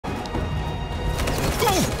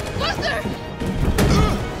Faster!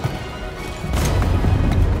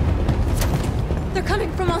 They're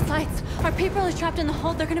coming from all sides. Our people are trapped in the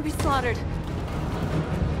hold. They're gonna be slaughtered.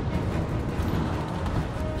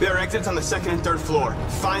 There are exits on the second and third floor.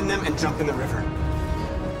 Find them and jump in the river.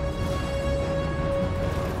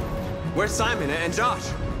 Where's Simon and Josh?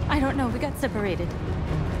 I don't know. We got separated.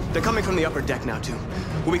 They're coming from the upper deck now, too.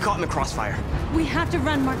 We'll be caught in the crossfire. We have to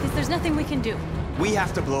run, Marcus. There's nothing we can do. We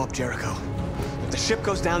have to blow up Jericho. If the ship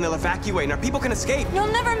goes down, they'll evacuate and our people can escape.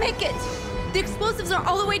 You'll never make it! The explosives are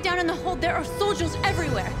all the way down in the hold. There are soldiers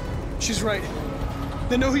everywhere. She's right.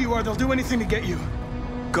 They know who you are. They'll do anything to get you.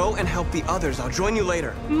 Go and help the others. I'll join you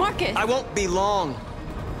later. Marcus! I won't be long.